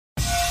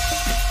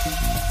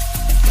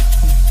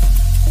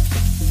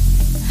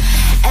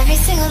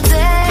single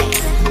day.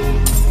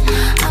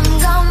 I'm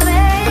gonna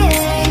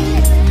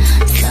make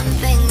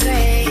something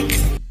great.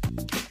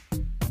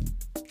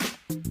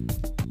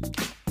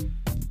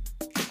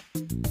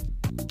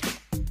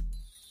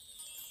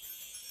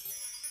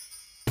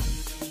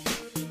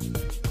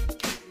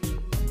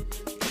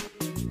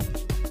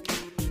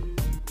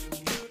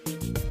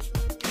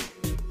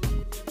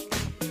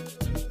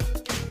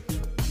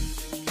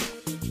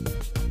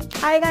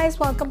 Hi guys,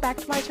 welcome back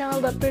to my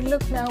channel the pretty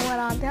looks. मैं हूँ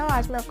आराध्या।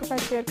 आज मैं आपके साथ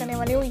शेयर करने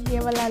वाली हूँ ये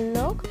वाला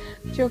लुक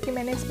जो कि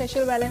मैंने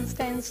स्पेशल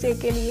वैलेंटाइंस डे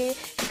के लिए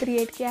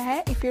क्रिएट किया है।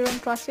 If you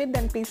interested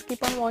then please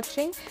keep on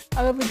watching.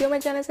 अगर वीडियो में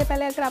जाने से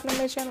पहले अगर आपने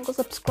मेरे चैनल को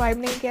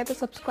सब्सक्राइब नहीं किया तो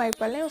सब्सक्राइब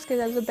कर लें। उसके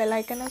साथ जो बेल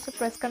आइकन है उसे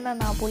प्रेस करना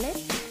ना भूलें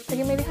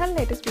ताकि मेरी हर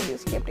लेटेस्ट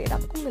वीडियोज़ की अपडेट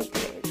आपको मिलती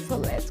रहे।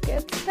 So let's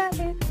get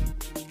started.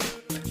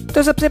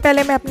 तो सबसे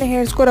पहले मैं अपने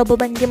हेयर्स को रबर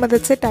बैंड की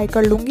मदद से टाई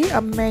कर लूँगी।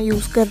 अब मैं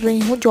यूज़ कर रही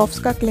हूँ जॉफ्स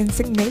का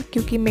क्लिनसिंग मिल्क,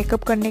 क्योंकि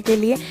मेकअप करने के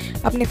लिए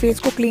अपने फेस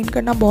को क्लीन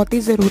करना बहुत ही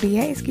ज़रूरी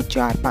है। इसकी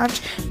 4-5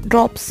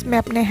 ड्रॉप्स मैं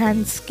अपने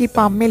हैंड्स की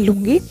पाम में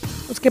लूँगी।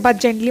 उसके बाद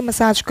जेंटली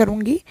मसाज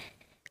करूँगी।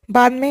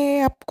 बाद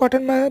में आप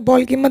कॉटन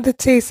बॉल की मदद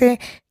से इसे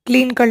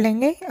क्लीन कर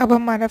लेंगे। अब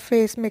हमारा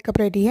फेस मेकअप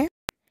रेडी है।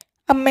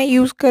 अब मैं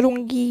यूज़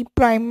करूँगी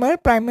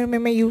प्राइमर में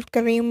मैं यूज़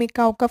कर रही हूँ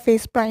मेकाओ का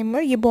फेस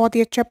प्राइमर। ये बहुत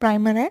ही अच्छा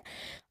प्राइमर है।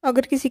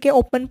 अगर किसी के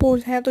ओपन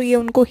पोर्स हैं तो ये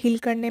उनको हील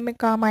करने में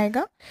काम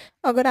आएगा।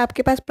 अगर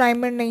आपके पास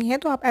प्राइमर नहीं है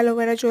तो आप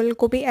एलोवेरा जेल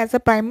को भी एज अ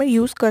प्राइमर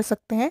यूज़ कर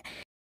सकते हैं।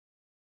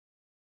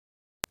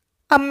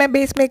 अब मैं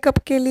बेस मेकअप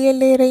के लिए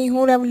ले रही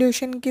हूँ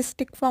रेवोल्यूशन की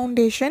स्टिक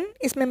फाउंडेशन।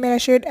 इसमें मेरा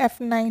शेड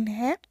F9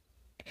 है।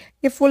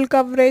 ये फुल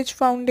कवरेज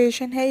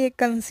फाउंडेशन है। ये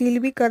कंसील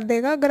भी कर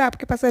देगा। अगर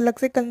आपके पास अलग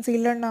से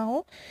कंसीलर ना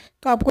हो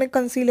तो आपको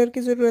कंसीलर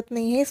की ज़रूरत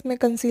नहीं है। इसमें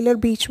कंसीलर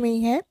बीच में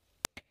ही है।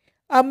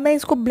 अब मैं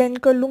इसको ब्लेंड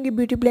कर लूँगी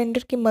ब्यूटी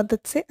ब्लेंडर की मदद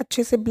से।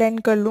 अच्छे से ब्लेंड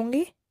कर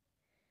लूँगी।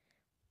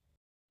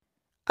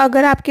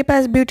 अगर आपके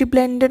पास ब्यूटी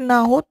ब्लेंडर ना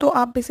हो तो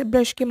आप इसे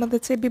ब्रश की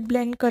मदद से भी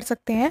ब्लेंड कर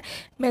सकते हैं।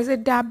 मैं इसे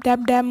डैब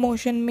डैब डैब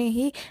मोशन में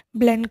ही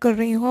ब्लेंड कर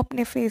रही हूँ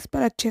अपने फेस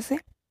पर अच्छे से।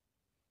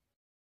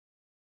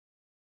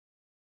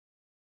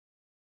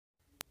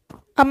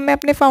 अब मैं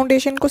अपने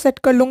फाउंडेशन को सेट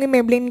कर लूँगी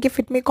मेबलिन के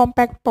फिट मी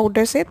कॉम्पैक्ट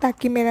पाउडर से,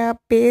 ताकि मेरा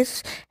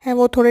बेस है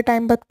वो थोड़े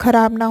टाइम बाद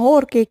ख़राब ना हो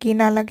और केकी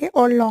ना लगे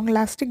और लॉन्ग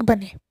लास्टिक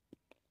बने।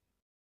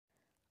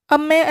 अब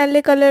मैं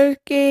एले कलर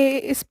के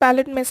इस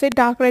पैलेट में से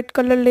डार्क रेड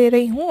कलर ले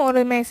रही हूँ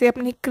और मैं इसे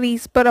अपनी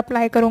क्रीज पर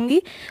अप्लाई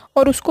करूँगी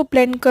और उसको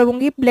ब्लेंड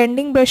करूँगी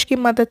ब्लेंडिंग ब्रश की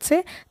मदद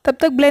से। तब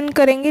तक ब्लेंड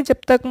करेंगे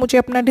जब तक मुझे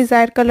अपना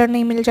डिज़ायर कलर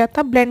नहीं मिल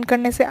जाता। ब्लेंड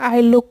करने से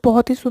आई लुक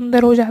बहुत ही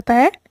सुंदर हो जाता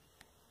है।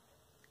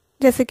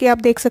 जैसे कि आप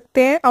देख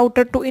सकते हैं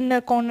आउटर टू इनर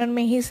कॉर्नर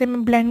में ही इसे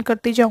मैं ब्लेंड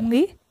करती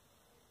जाऊँगी।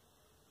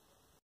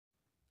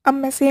 अब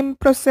मैं सेम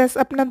प्रोसेस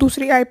अपना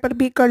दूसरी आई पर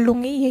भी कर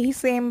लूँगी। यही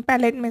सेम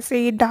पैलेट में से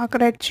ये डार्क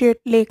रेड शेड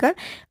लेकर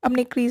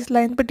अपनी क्रीज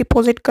लाइन पर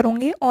डिपॉजिट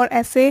करूँगी और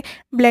ऐसे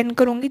ब्लेंड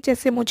करूँगी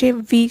जैसे मुझे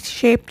वी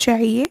शेप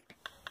चाहिए।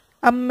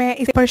 अब मैं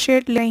इसे पर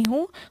शेड लाई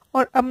हूँ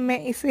और अब मैं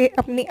इसे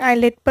अपनी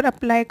आईलेट पर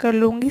अप्लाई कर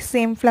लूँगी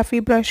सेम फ्लफ़ी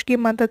ब्रश की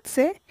मदद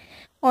से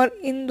और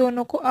इन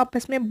दोनों को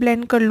आपस में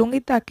ब्लेंड कर लूँगी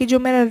ताकि जो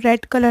मेरा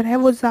रेड कलर है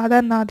वो ज़्यादा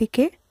ना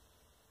दिखे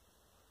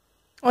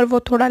और वो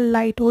थोड़ा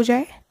लाइट हो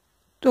जाए।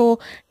 तो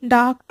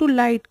डार्क टू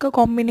लाइट का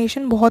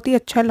कॉम्बिनेशन बहुत ही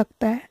अच्छा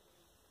लगता है।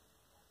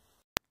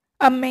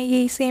 अब मैं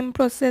यही सेम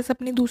प्रोसेस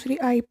अपनी दूसरी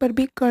आई पर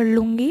भी कर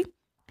लूँगी।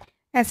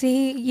 ऐसे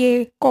ही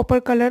ये कॉपर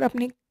कलर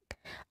अपनी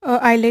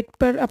आईलेट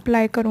पर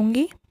अप्लाई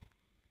करूँगी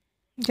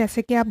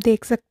जैसे कि आप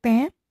देख सकते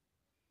हैं।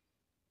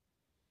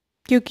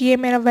 क्योंकि ये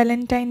मेरा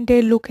वैलेंटाइन डे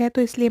लुक है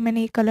तो इसलिए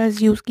मैंने ये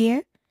कलर्स यूज़ किए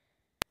हैं।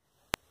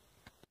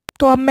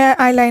 तो अब मैं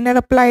आईलाइनर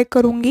अप्लाई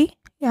करूँगी।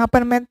 यहाँ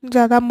पर मैं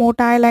ज़्यादा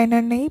मोटा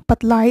आईलाइनर नहीं,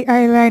 पतला ही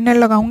आईलाइनर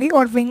लगाऊंगी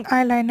और विंग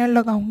आईलाइनर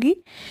लगाऊंगी।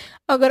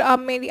 अगर आप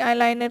मेरी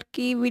आईलाइनर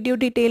की वीडियो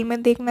डिटेल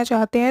में देखना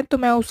चाहते हैं तो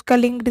मैं उसका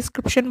लिंक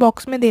डिस्क्रिप्शन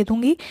बॉक्स में दे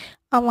दूँगी।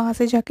 आप वहाँ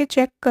से जाके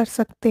चेक कर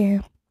सकते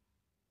हैं।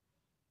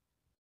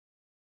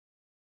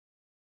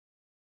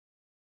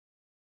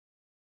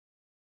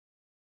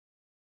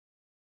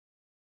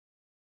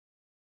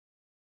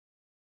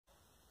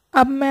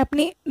 अब मैं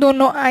अपनी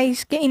दोनों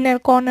आईज़ के इनर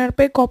कॉर्नर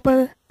पे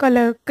कॉपर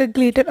कलर का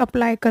ग्लिटर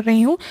अप्लाई कर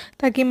रही हूँ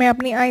ताकि मैं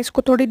अपनी आईज़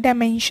को थोड़ी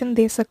डायमेंशन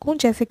दे सकूँ,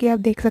 जैसे कि आप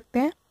देख सकते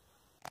हैं।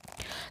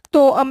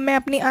 तो अब मैं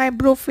अपनी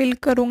आईब्रो फिल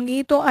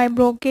करूँगी। तो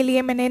आईब्रो के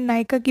लिए मैंने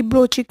नायका की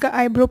ब्रोचिक का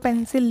आईब्रो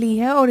पेंसिल ली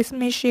है और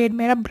इसमें शेड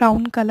मेरा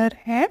ब्राउन कलर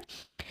है।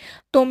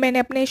 तो मैंने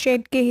अपने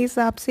शेड के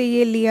हिसाब से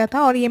ये लिया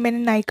था और ये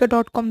मैंने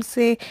nykaa.com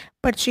से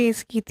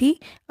परचेज़ की थी।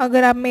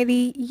 अगर आप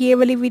मेरी ये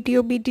वाली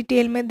वीडियो भी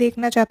डिटेल में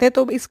देखना चाहते हैं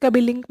तो इसका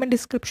भी लिंक मैं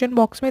डिस्क्रिप्शन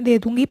बॉक्स में दे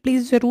दूँगी।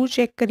 प्लीज़ ज़रूर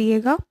चेक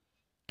करिएगा।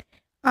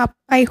 आप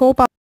आई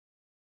होप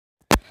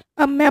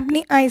अब मैं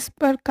अपनी आईज़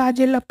पर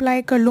काजल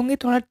अप्लाई कर लूँगी।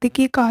 थोड़ा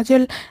थिकी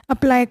काजल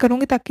अप्लाई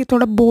करूँगी ताकि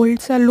थोड़ा बोल्ड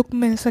सा लुक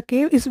मिल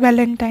सके इस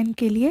वैलेंटाइन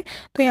के लिए।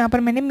 तो यहाँ पर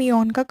मैंने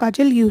मियोन का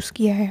काजल यूज़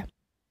किया है।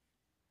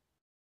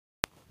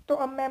 तो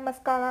अब मैं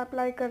मस्कारा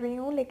अप्लाई कर रही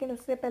हूँ, लेकिन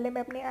उससे पहले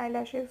मैं अपनी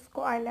आईलैशेस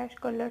को आईलैश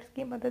कलर्स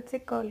की मदद से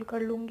कर्ल कर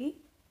लूँगी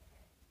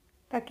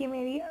ताकि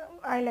मेरी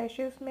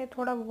आईलैशेस में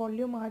थोड़ा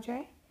वॉल्यूम आ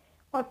जाए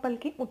और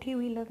पलकें उठी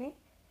हुई लगें।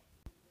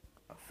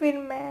 फिर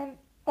मैं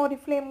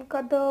ऑरिफ्लेम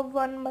का द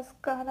वन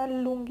मस्कारा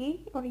लूँगी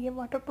और ये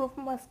वाटरप्रूफ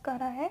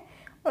मस्कारा है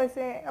और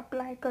इसे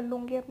अप्लाई कर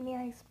लूँगी अपनी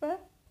आईज पर,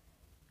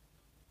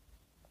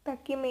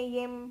 ताकि मैं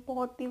ये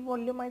बहुत ही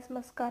वॉल्यूमाइज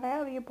मस्कारा है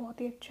और ये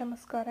बहुत ही अच्छा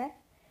मस्कारा है।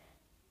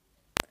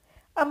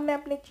 अब मैं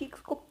अपने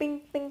चीक्स को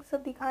पिंक पिंक सा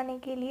दिखाने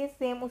के लिए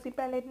सेम उसी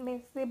पैलेट में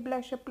से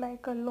ब्लश अप्लाई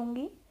कर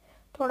लूँगी,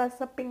 थोड़ा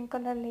सा पिंक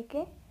कलर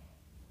लेके।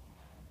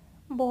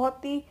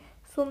 बहुत ही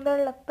सुंदर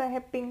लगता है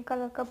पिंक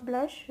कलर का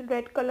ब्लश।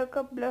 रेड कलर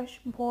का ब्लश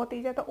बहुत ही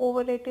ज़्यादा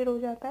ओवररेटेड हो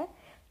जाता है,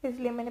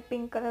 इसलिए मैंने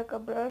पिंक कलर का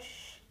ब्लश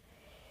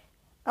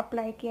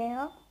अप्लाई किया है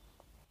यहाँ।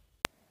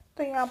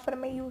 तो यहाँ पर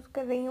मैं यूज़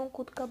कर रही हूँ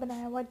खुद का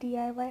बनाया हुआ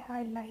DIY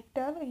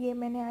हाइलाइटर। ये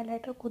मैंने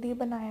हाइलाइटर खुद ही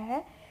बनाया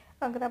है।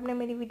 अगर आपने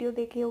मेरी वीडियो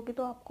देखी होगी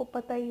तो आपको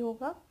पता ही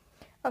होगा।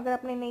 अगर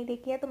आपने नहीं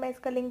देखी है तो मैं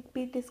इसका लिंक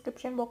भी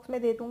डिस्क्रिप्शन बॉक्स में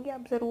दे दूँगी,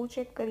 आप ज़रूर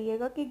चेक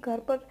करिएगा कि घर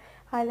पर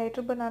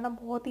हाइलाइटर बनाना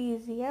बहुत ही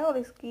ईजी है। और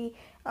इसकी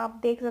आप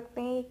देख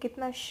सकते हैं ये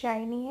कितना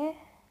शाइनी है,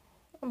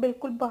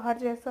 बिल्कुल बाहर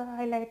जैसा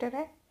हाइलाइटर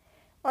है।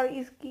 और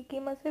इसकी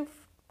कीमत सिर्फ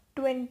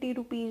 20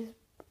 रुपीज़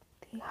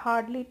थी,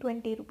 हार्डली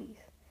 20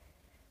 रुपीज़।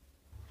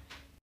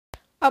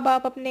 अब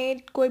आप अपने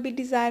कोई भी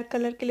डिज़ायर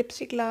कलर की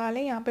लिपस्टिक लगा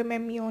लें। यहाँ पे मैं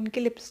मियोन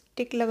की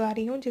लिपस्टिक लगा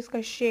रही हूँ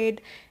जिसका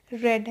शेड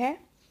रेड है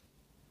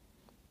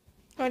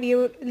और ये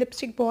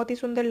लिपस्टिक बहुत ही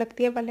सुंदर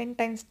लगती है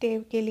वैलेंटाइंस डे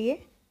के लिए।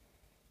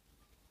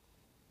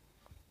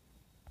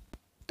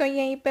 तो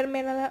यहीं पर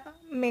मेरा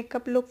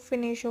मेकअप लुक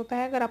फिनिश होता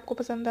है। अगर आपको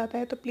पसंद आता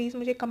है तो प्लीज़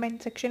मुझे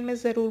कमेंट सेक्शन में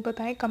ज़रूर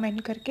बताएं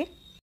कमेंट करके।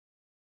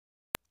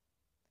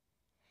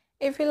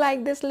 If you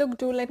like this look,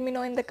 do let me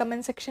know in the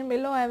comment section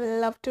below. I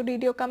will love to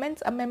read your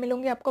comments. अब मैं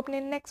मिलूंगी आपको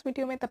अपने नेक्स्ट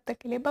वीडियो में, तब तक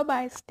के लिए बाय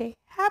बाय, स्टे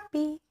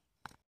हैप्पी।